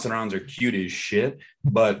Boston rounds are cute as shit,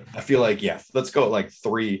 but I feel like, let's go like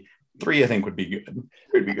 3. 3, I think would be good.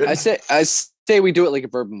 Would be good. I say we do it like a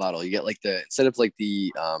bourbon bottle. You get like instead of like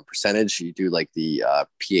the percentage, you do like the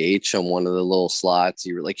pH on one of the little slots.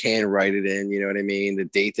 You like hand write it in. You know what I mean? The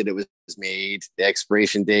date that it was made, the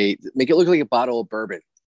expiration date. Make it look like a bottle of bourbon,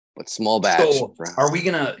 but small batch. So are we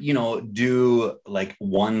gonna, do like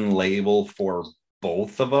one label for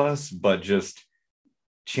both of us, but just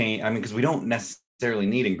change? I mean, because we don't necessarily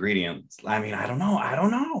need ingredients. I mean, I don't know.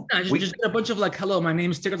 No, just get a bunch of like "Hello, my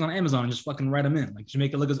name" stickers on Amazon and just fucking write them in. Like, just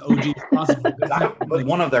make it look as OG as possible. But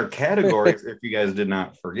one of their categories, if you guys did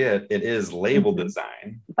not forget, it is label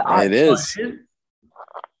design. It is.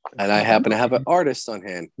 And I happen to have an artist on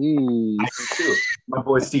hand. I do too. My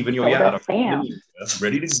boy Steven Yoyada,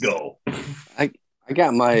 ready to go. I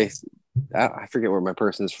got I forget where my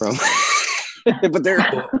person's from, but they're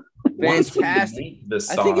fantastic.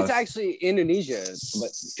 I think it's actually Indonesia, but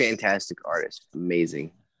fantastic artist,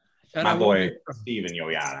 amazing. My boy Steven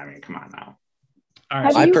Yoyada. I mean, come on now. All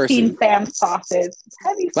right. Have you seen Sam's sauces?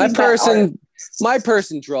 Have you seen my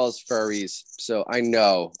person draws furries, so I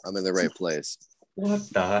know I'm in the right place. What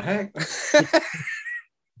the heck?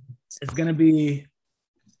 It's gonna be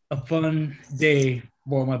a fun day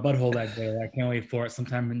for my butthole that day. I can't wait for it.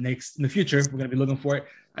 Sometime in the future, we're gonna be looking for it.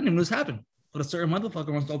 I didn't even know this happened. But a certain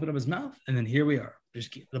motherfucker wants to open up his mouth, and then here we are.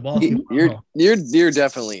 Just keep the ball. You're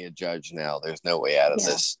definitely a judge now. There's no way out of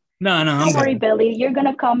this. No, don't worry, Billy. You're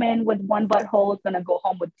gonna come in with 1 butthole. It's gonna go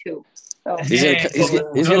home with 2. So he's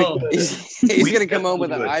gonna come home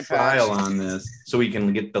with an eye trial on this, so we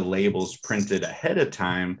can get the labels printed ahead of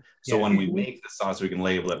time. So when we make the sauce, we can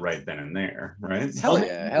label it right then and there, right? Hell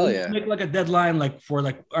yeah! Make like a deadline, like for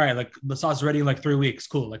like, all right, like the sauce is ready in like 3 weeks.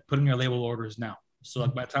 Cool. Like put in your label orders now. So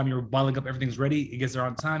like by the time you're bottling up, everything's ready. It gets there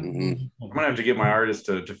on time. Mm-hmm. I'm gonna have to get my artist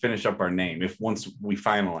to finish up our name once we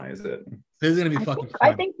finalize it. This is gonna be fucking fun.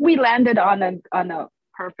 I think we landed on a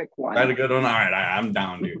perfect one. That's a good one. All right, I'm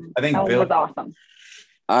down, dude. I think that Bill was awesome.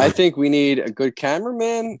 I think we need a good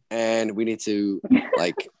cameraman, and we need to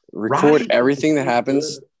like record everything that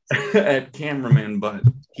happens at cameraman, but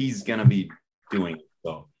he's gonna be doing it.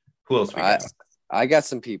 So who else? I got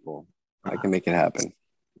some people. I can make it happen.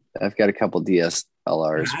 I've got a couple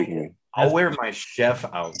DSLRs. I'll wear my chef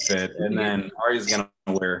outfit, and then Ari's gonna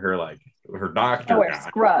wear her doctor. I wear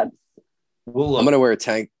scrubs. I'm gonna wear a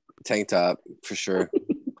tank top for sure.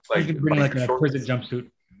 You can bring like a prison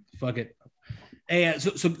jumpsuit. Fuck it. Hey,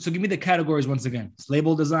 so give me the categories once again. It's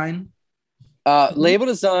label design. Label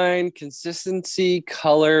design, consistency,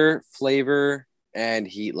 color, flavor, and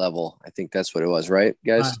heat level. I think that's what it was, right,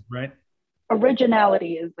 guys? Right.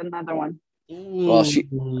 Originality is another one. Well,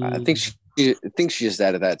 I think she just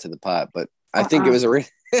added that to the pot, but I think it was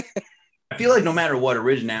I feel like no matter what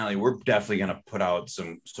originality, we're definitely gonna put out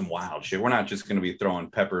some wild shit. We're not just gonna be throwing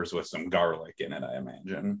peppers with some garlic in it, I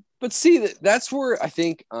imagine. But see, that's where I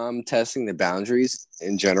think I'm testing the boundaries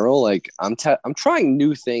in general. Like I'm trying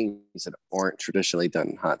new things that aren't traditionally done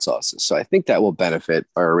in hot sauces. So I think that will benefit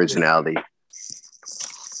our originality.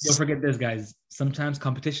 Don't forget this, guys. Sometimes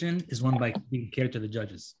competition is won by being catered to the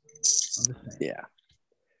judges. Yeah.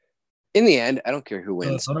 In the end, I don't care who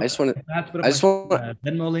wins. I just want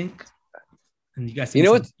Venmo link, and you guys.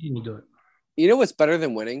 We'll do it. You know what's better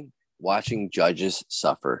than winning? Watching judges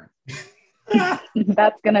suffer.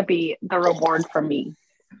 That's gonna be the reward for me.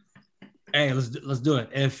 Hey, let's do it.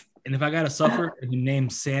 If I gotta suffer, and you name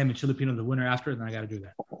Sam and Filipino the winner after, then I gotta do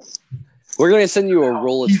that. We're gonna send you a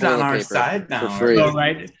roll of toilet paper side now, for free. All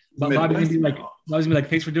right. But Bobby's gonna be like,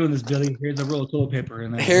 thanks for doing this, Billy. Here's a roll of toilet paper.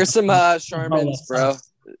 And then here's some Charmin's, bro.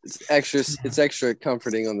 It's extra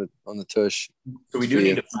comforting on the tush. So we do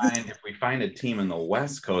need to find, if we find a team in the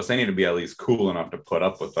West Coast, they need to be at least cool enough to put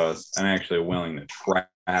up with us and actually willing to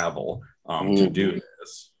travel to do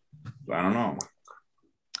this. I don't know.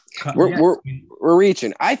 We're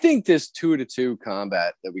reaching. I think this 2-2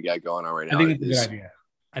 combat that we got going on right now. I think it's a good idea.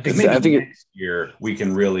 I think next year we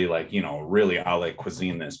can really really a la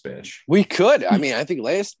cuisine this bitch. We could. I mean, I think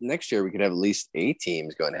next year we could have at least 8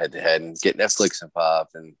 teams going head to head and get Netflix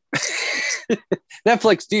involved. And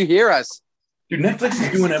Netflix, do you hear us? Dude, Netflix is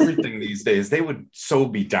doing everything these days. They would so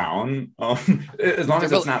be down. As long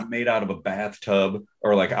as it's not made out of a bathtub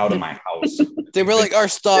or like out of my house. They were like, our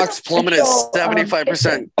stocks plummeted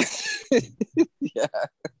 75%.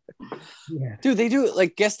 Yeah. Dude, they do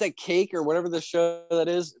like Guess That Cake or whatever the show that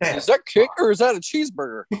is. Is that cake or is that a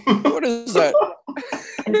cheeseburger? What is that?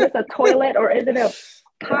 Is this a toilet or is it a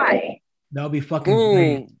pie? That'll be fucking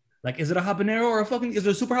great. Like, is it a habanero or is it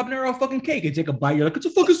a super habanero or a fucking cake? You take a bite, you're like, it's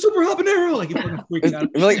a fucking super habanero. Like, you're fucking freaking out.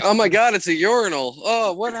 You're like, oh my God, it's a urinal.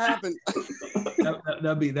 Oh, what happened?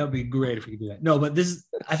 That'd be great if we could do that. No, but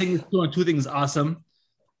I think it's doing 2 things awesome.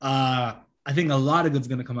 I think a lot of good's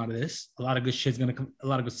gonna come out of this. A lot of good shit's gonna come. A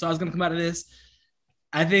lot of good sauce gonna come out of this.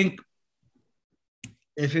 I think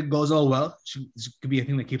if it goes all well, it could be a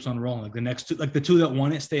thing that keeps on rolling. Like the next 2, like the 2 that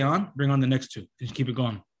won it, stay on. Bring on the next 2 and just keep it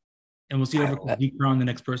going. And we'll see whoever can decrown the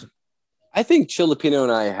next person. I think Chilipino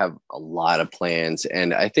and I have a lot of plans,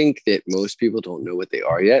 and I think that most people don't know what they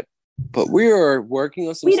are yet. But we are working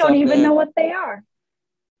on some. We don't even know what they are.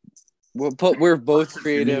 We're both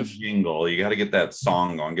creative. Jingle. You got to get that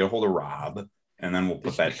song going. Get a hold of Rob, and then we'll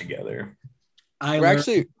put that together. I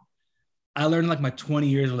learned like my 20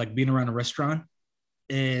 years of like being around a restaurant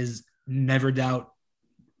is never doubt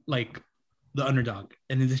like the underdog.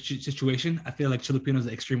 And in this situation, I feel like Chilipino is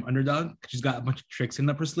the extreme underdog. She's got a bunch of tricks in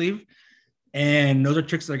up her sleeve, and those are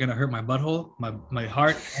tricks that are gonna hurt my butthole, my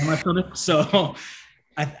heart, and my stomach. So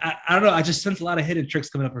I don't know. I just sense a lot of hidden tricks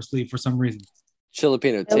coming up her sleeve for some reason.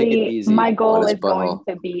 Chilipino, take it easy. My goal is going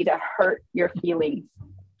to be to hurt your feelings.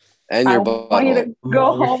 And your butthole. I want you to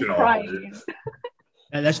go home crying.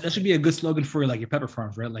 And that should be a good slogan for like your pepper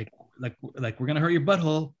farms, right? Like we're gonna hurt your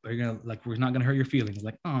butthole, but we're not gonna hurt your feelings.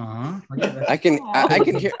 Like, aw. I can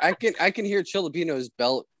hear Chilipino's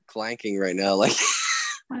belt clanking right now. Like,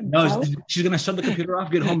 no, she's gonna shut the computer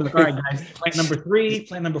off, get home, and like, all right, guys, plant number 3,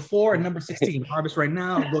 plant number 4, and number 16. Harvest right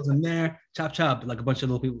now, it goes in there, chop, like a bunch of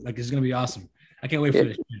little people. Like, it's gonna be awesome. I can't wait for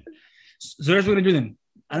this. So here's what we're gonna do then.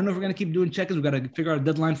 I don't know if we're gonna keep doing check-ins. We gotta figure out a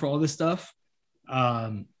deadline for all this stuff.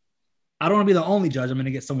 I don't want to be the only judge. I'm going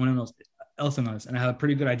to get someone else in on this. And I have a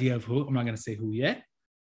pretty good idea of who. I'm not going to say who yet.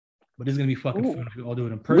 But it's going to be fucking fun if we all do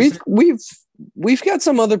it in person. We've got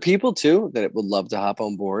some other people, too, that would love to hop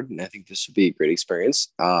on board. And I think this would be a great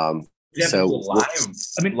experience. Live imagine,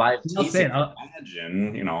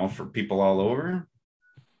 for people all over.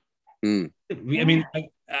 Hmm. I mean,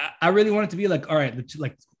 I really want it to be like, all right, the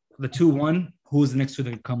 2-1, who's the next 2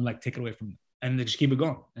 that come, like, take it away from them? And then just keep it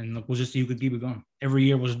going. And look, you could keep it going. Every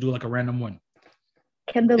year we'll just do like a random one.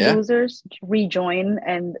 Can the losers rejoin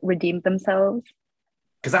and redeem themselves?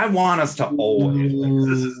 Because I want us to always.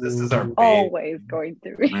 This is our big, always going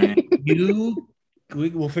to.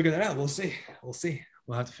 We'll figure that out. We'll see. We'll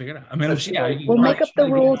have to figure it out. I mean, we'll make up the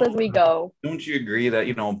rules as we go. Don't you agree that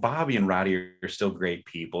Bobby and Roddy are still great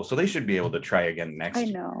people, so they should be able to try again next year.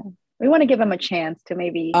 I know. We want to give them a chance to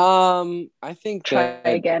maybe I think try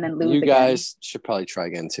again and lose. You guys should probably try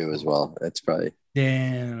again too as well. That's probably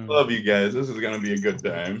damn. Love you guys. This is gonna be a good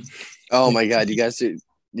time. Oh my God, you guys do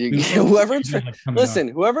whoever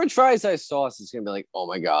tries that sauce is gonna be like, oh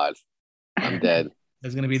my God, I'm dead.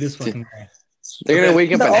 There's gonna be this fucking guy. They're gonna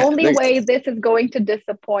wake up. The only way this is going to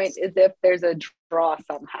disappoint is if there's a draw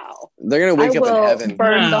somehow. They're gonna wake up in heaven.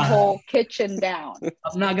 Burn the whole kitchen down.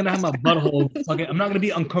 I'm not gonna have my butthole. I'm not gonna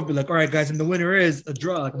be uncomfortable. Like, all right, guys, and the winner is a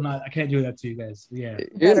draw. Like, I can't do that to you guys. Yeah,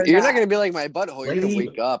 you're not gonna be like my butthole. You're gonna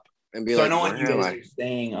wake up and be like, I know what you're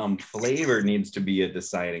saying. Flavor needs to be a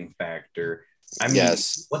deciding factor. I mean,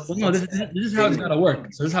 yes. This is how it's gotta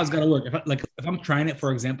work. So this is how it's gotta work. If I'm trying it,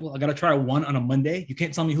 for example, I gotta try one on a Monday. You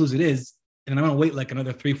can't tell me whose it is. And I'm gonna wait like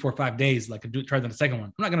another 3, 4, 5 days, like try the second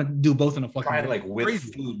one. I'm not gonna do both in a fucking try like with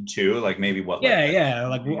crazy food too, like maybe what?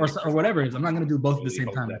 Or whatever it is. I'm not gonna do both at the same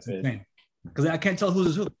time. That's insane because I can't tell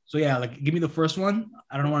who's who. So yeah, like give me the first one.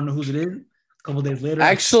 I don't want to know whose it is because A couple days later,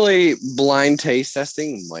 Actually, blind taste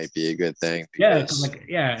testing might be a good thing. yeah,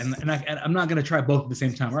 and I'm not gonna try both at the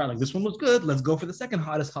same time. Right, like this one was good. Let's go for the second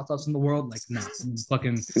hottest hot sauce in the world. Like, nah,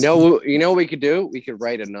 fucking. You know what we could do? We could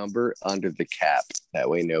write a number under the cap. That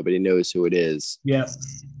way, nobody knows who it is. Yeah.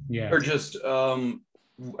 Or just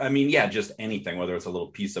I mean, yeah, just anything, whether it's a little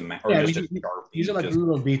piece of or just a Sharpie. These are like just,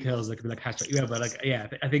 little details that could be like hashtag. Yeah, but like, yeah,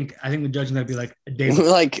 I think the judging that'd be like a day.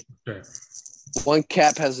 Like, sure. one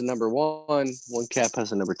cap has a number 1, one cap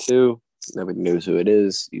has a number 2. Nobody knows who it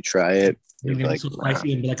is. You try it. You're You're gonna like, be so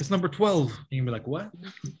spicy and be like, it's number 12. And you'd be like, what?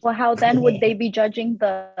 Well, how then would they be judging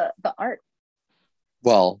the art?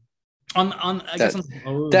 well, I guess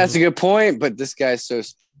that's a good point. But this guy's so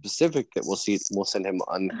specific that we'll send him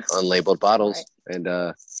unlabeled bottles and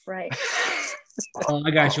Right. Oh,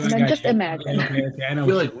 I got you. And then just imagine. Okay, I know. I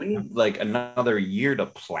feel like we need like another year to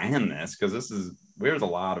plan this because there's a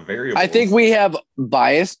lot of variables. I think we have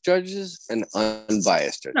biased judges and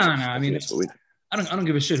unbiased judges. No. I mean, I don't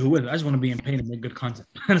give a shit who wins. I just want to be in pain and make good content.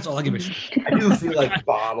 That's all I give a shit. I do feel like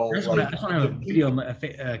bottles. I just want to have a video on my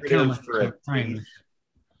camera for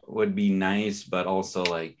would be nice, but also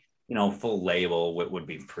like, you know, full label would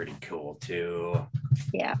be pretty cool too.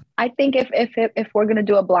 Yeah, I think if we're gonna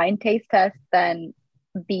do a blind taste test, then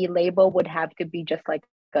the label would have to be just like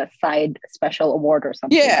a side special award or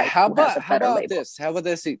something. Yeah, like, how about label. this? How about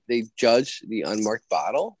this? They judge the unmarked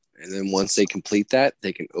bottle, and then once they complete that,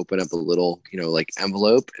 they can open up a little, you know, like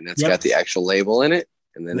envelope, and that's got the actual label in it,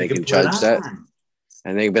 and then they can judge that.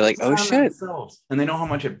 And they can be like, "Oh shit!" And they know how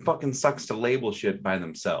much it fucking sucks to label shit by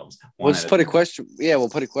themselves. We'll just put a question. Yeah, we'll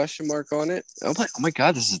put a question mark on it. Oh my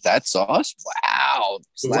god, this is that sauce! Wow.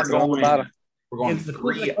 So we're going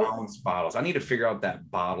 3 ounce bottles. I need to figure out that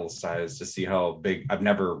bottle size to see how big. I've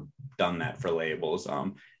never done that for labels.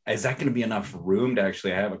 Is that going to be enough room to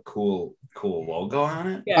actually have a cool logo on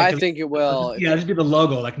it? Yeah, I think it will. Yeah, just be the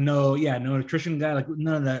logo. Like no nutrition guy. Like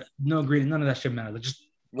none of that. No ingredient. None of that shit matters. Like, just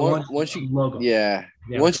once you logo. Yeah.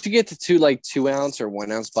 Once you get to 2 ounce or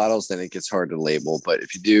 1 ounce bottles, then it gets hard to label. But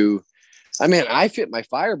if you do, I mean, I fit my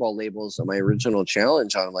Fireball labels on my original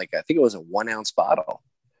challenge on like, I think it was a 1 ounce bottle,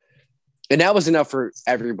 and that was enough for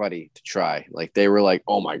everybody to try. Like they were like,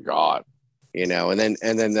 "Oh my god," you know. And then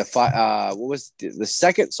what was the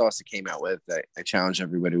second sauce that came out with that I challenged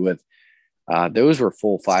everybody with? Those were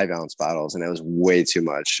full 5 ounce bottles, and that was way too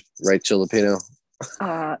much, right, Filipino?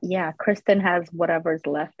 Yeah, Kristen has whatever's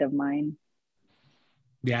left of mine.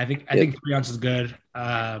 Yeah, I think 3 ounces is good.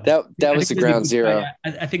 That was the ground zero.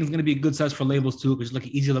 I think it's gonna be a good size for labels too, because like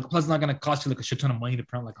easy look. Plus, it's not gonna cost you like a shit ton of money to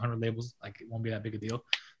print like 100 labels. Like it won't be that big a deal.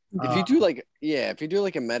 If you do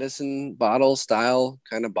like a medicine bottle style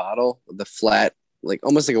kind of bottle, the flat, like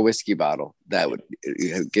almost like a whiskey bottle, that would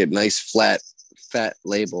get nice flat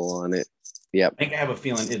label on it. Yep. I think I have a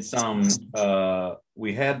feeling it's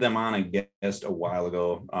we had them on a guest a while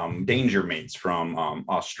ago. Danger Mates from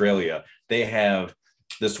Australia. They have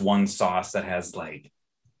this one sauce that has like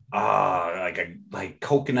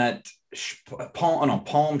coconut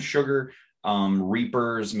palm sugar,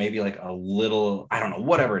 reapers, maybe like a little, I don't know,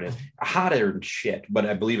 whatever it is, hotter than shit, but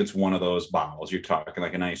I believe it's one of those bottles. You're talking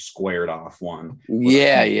like a nice squared off one.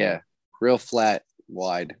 Yeah. Real flat,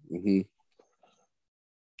 wide. Mm-hmm.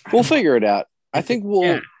 We'll figure it out. I think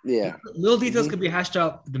we'll, Little details could be hashed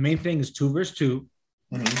out. The main thing is 2 versus 2.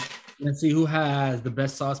 Mm-hmm. Let's see who has the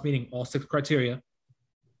best sauce meeting all 6 criteria.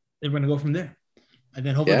 Then we're gonna go from there, and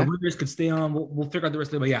then hopefully the winners could stay on. We'll figure out the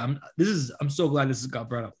rest of it. But yeah, I'm so glad this got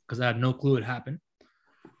brought up because I had no clue it happened.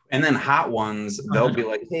 And then hot ones, they'll be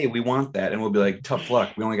like, "Hey, we want that," and we'll be like, "Tough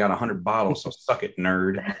luck. We only got 100 bottles, so suck it,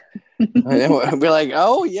 nerd." And then we'll be like,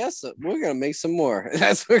 "Oh yes, we're gonna make some more."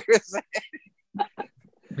 That's what we're gonna say.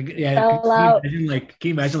 Like, can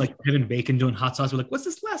you imagine like Kevin Bacon doing hot sauce? We're like, what's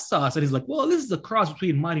this last sauce? And he's like, well, this is a cross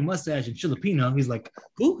between Mighty Mustache and Filipino. He's like,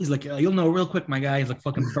 who? He's like, you'll know real quick, my guy. He's like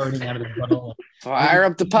fucking burning out of the bottle. Fire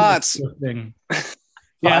up the pots. Thing.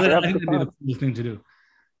 Yeah, I think that'd be the coolest thing to do.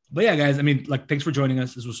 But yeah, guys, I mean, like, thanks for joining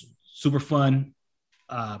us. This was super fun.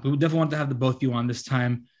 We would definitely want to have the both of you on this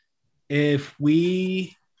time. If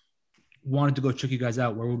we wanted to go check you guys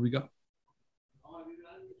out, where would we go?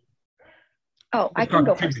 Oh, I can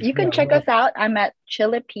go first. You can check us out. I'm at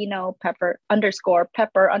Chilipino pepper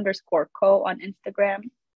 _ co on Instagram.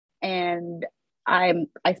 And I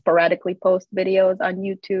sporadically post videos on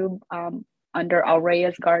YouTube under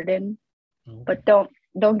Aurea's Garden. But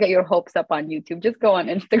don't get your hopes up on YouTube. Just go on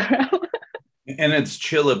Instagram. And it's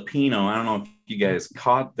Chilipino. I don't know if you guys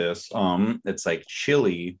caught this. It's like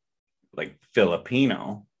chili, like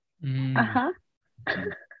Filipino. Uh-huh.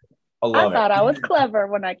 I love thought it. I was clever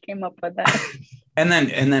when I came up with that. And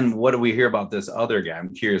then what do we hear about this other guy?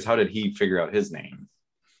 I'm curious. How did he figure out his name?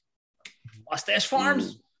 Mustache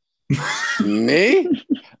Farms. Me?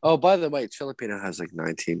 Oh, by the way, Filipino has like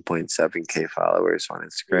 19.7K followers on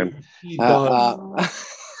Instagram.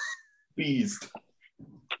 Beast.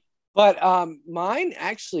 But mine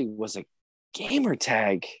actually was a gamer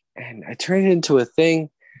tag, and I turned it into a thing,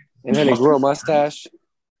 and then I grew a mustache,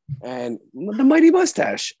 and the Mighty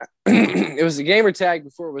Mustache. It was a gamer tag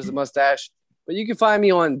before it was a mustache, but you can find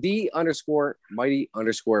me on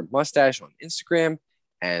the_mighty_mustache on Instagram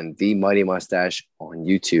and the Mighty Mustache on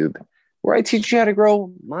YouTube, where I teach you how to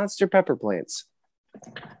grow monster pepper plants.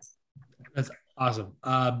 That's awesome.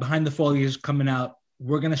 Behind the Foliage coming out.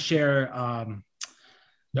 We're gonna share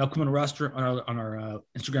the upcoming roster on our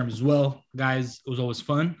Instagram as well, guys. It was always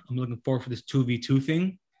fun. I'm looking forward for this 2v2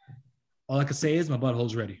 thing. All I can say is my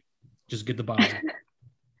butthole's ready. Just get the bottles.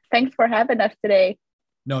 Thanks for having us today.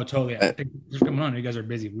 No, totally. Thanks for coming on. You guys are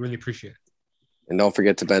busy. We really appreciate it. And don't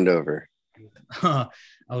forget to bend over. I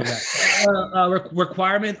love that.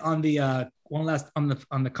 Requirement on the one last on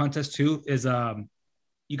the contest too is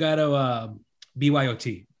you gotta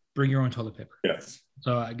BYOT, bring your own toilet paper. Yes.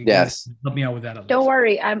 So yes, help me out with that. Don't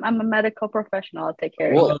worry, I'm a medical professional. I'll take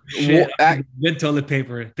care of it. Good toilet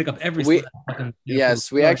paper. Pick up every.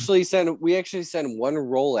 Yes, we actually send one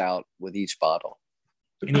rollout with each bottle.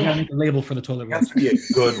 And you gotta make a label for the toilet. It has to be a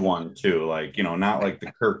good one too, like not like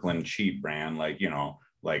the Kirkland cheap brand, like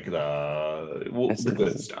like the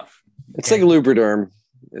good stuff. It's like Lubriderm.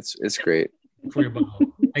 It's great for your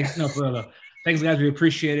butthole. Thanks, thanks, guys. We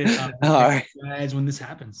appreciate it. All right, guys, when this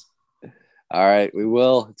happens. All right, we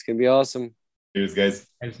will. It's gonna be awesome. Cheers, guys.